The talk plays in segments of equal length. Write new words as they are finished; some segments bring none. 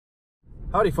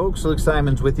Howdy folks, Luke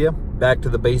Simons with you. Back to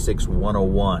the Basics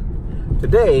 101.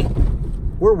 Today,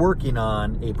 we're working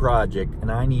on a project and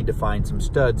I need to find some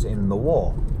studs in the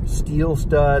wall. Steel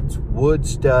studs, wood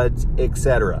studs,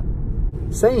 etc.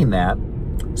 Saying that,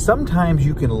 sometimes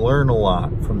you can learn a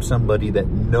lot from somebody that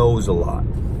knows a lot.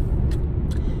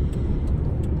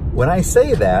 When I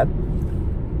say that,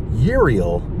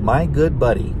 Uriel, my good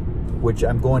buddy, which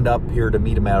I'm going up here to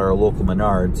meet him at our local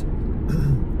Menards,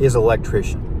 is an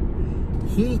electrician.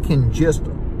 He can just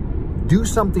do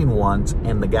something once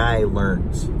and the guy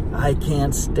learns. I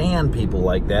can't stand people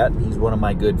like that. He's one of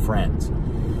my good friends.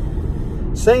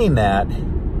 Saying that,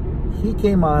 he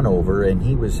came on over and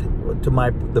he was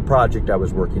to the project I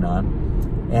was working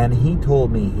on, and he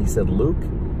told me, he said, Luke,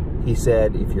 he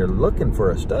said, if you're looking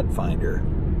for a stud finder,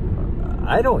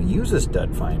 I don't use a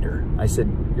stud finder. I said,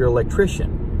 you're an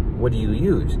electrician. What do you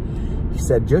use? He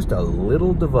said, just a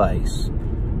little device,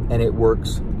 and it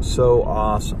works so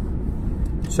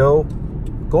awesome. So,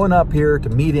 going up here to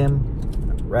meet him,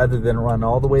 rather than run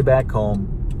all the way back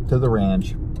home to the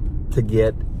ranch to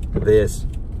get this,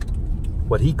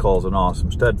 what he calls an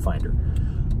awesome stud finder.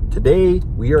 Today,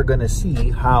 we are gonna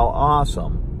see how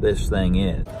awesome this thing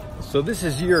is. So this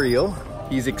is Uriel.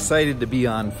 He's excited to be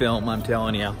on film, I'm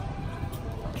telling you.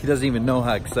 He doesn't even know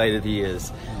how excited he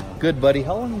is. Good buddy.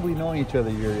 How long have we known each other,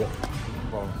 Uriel?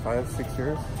 Well, 5-6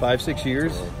 years. 5-6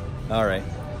 years? All right.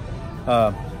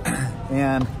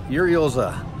 And Uriel's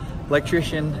a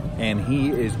electrician, and he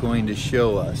is going to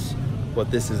show us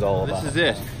what this is all about. This is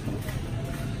it.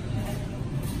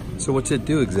 So what's it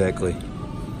do exactly?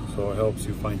 So it helps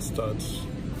you find studs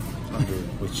under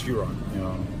which you're on, you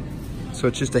know. So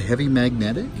it's just a heavy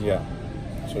magnetic? Yeah.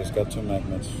 So it's got two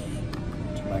magnets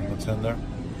in there.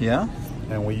 Yeah.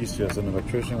 And we used to, as an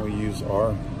electrician, we use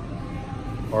our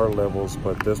levels,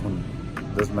 but this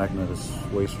magnet is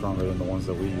way stronger than the ones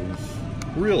that we use.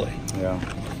 Really? Yeah.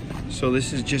 So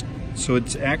this is just, so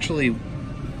it's actually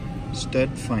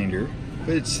stud finder,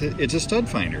 but it's a stud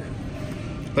finder,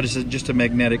 but it's just a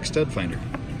magnetic stud finder.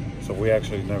 So we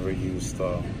actually never used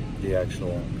the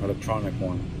actual electronic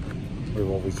one. We've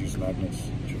always used magnets,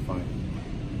 which you find.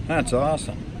 That's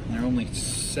awesome. They're only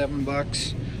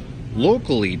 $7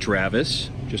 locally, Travis,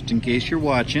 just in case you're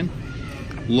watching.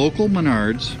 Local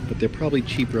Menards, but they're probably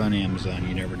cheaper on Amazon,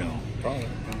 you never know. Probably.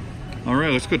 All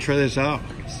right, let's go try this out.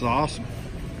 This is awesome.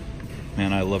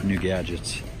 Man, I love new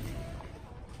gadgets.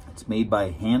 It's made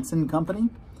by Hansen Company,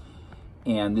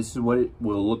 and this is what it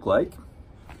will look like.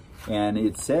 And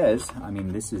it says, I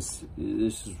mean, this is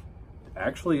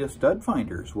actually a stud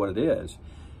finder is what it is,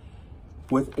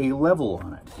 with a level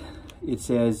on it. It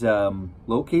says,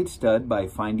 locate stud by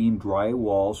finding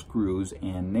drywall screws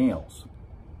and nails.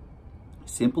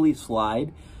 Simply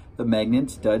slide the magnet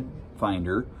stud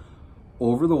finder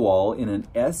over the wall in an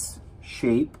S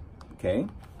shape, okay,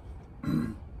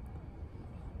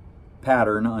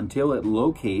 pattern until it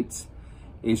locates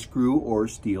a screw or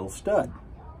steel stud.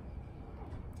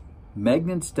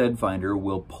 Magnet stud finder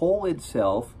will pull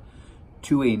itself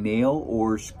to a nail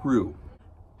or screw.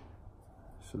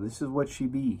 So this is what she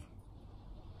be.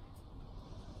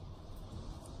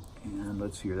 And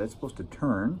let's see here, that's supposed to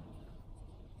turn.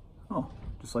 Oh,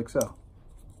 just like so.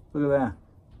 Look at that.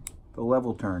 The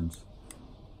level turns.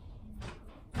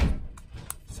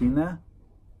 Seen that?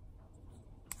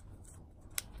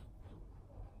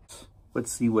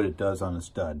 Let's see what it does on a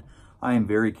stud. I am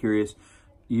very curious.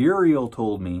 Uriel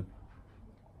told me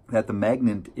that the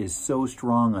magnet is so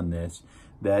strong on this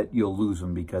that you'll lose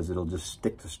them because it'll just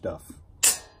stick to stuff.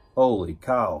 Holy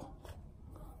cow.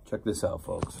 Check this out,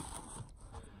 folks.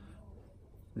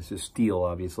 This is steel,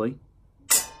 obviously.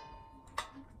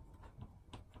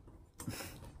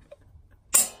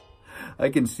 I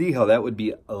can see how that would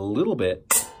be a little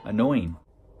bit annoying.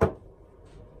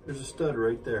 There's a stud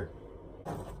right there.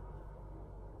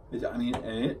 I mean,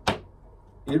 and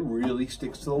it really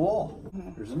sticks to the wall.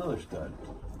 There's another stud.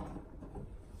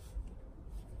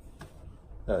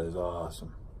 That is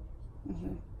awesome.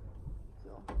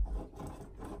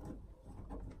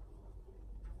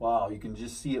 Wow, you can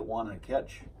just see it wanting to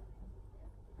catch.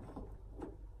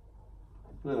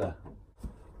 Look at that.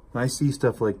 When I see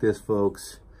stuff like this,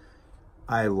 folks,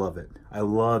 I love it. I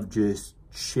love just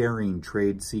sharing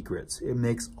trade secrets. It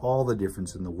makes all the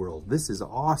difference in the world. This is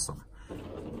awesome.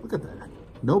 Look at that.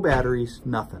 No batteries,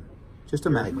 nothing. Just a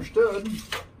magnet.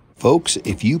 Folks,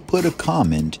 if you put a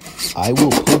comment, I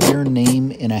will put your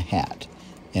name in a hat,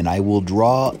 and I will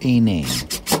draw a name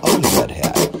out of that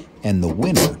hat, and the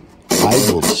winner, I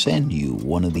will send you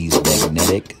one of these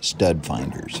magnetic stud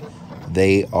finders.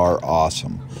 They are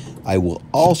awesome. I will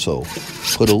also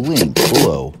put a link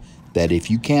below that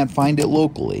if you can't find it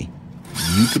locally,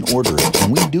 you can order it.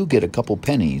 And we do get a couple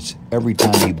pennies every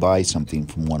time you buy something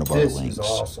from one of our links. This is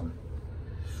awesome.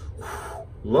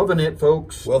 Loving it,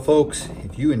 folks. Well, folks,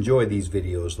 if you enjoy these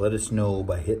videos, let us know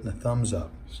by hitting the thumbs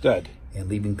up. Stud. And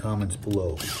leaving comments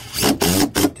below.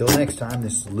 Till next time,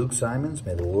 this is Luke Simons.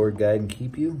 May the Lord guide and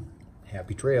keep you.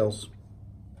 Happy trails.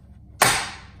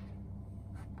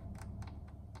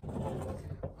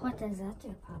 What does that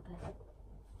do, Papa?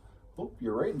 Oh,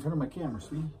 you're right in front of my camera,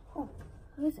 see? Oh,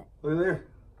 what is it? Look there.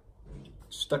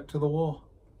 Stuck to the wall.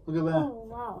 Look at that. Oh,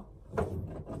 wow.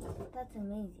 That's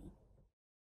amazing.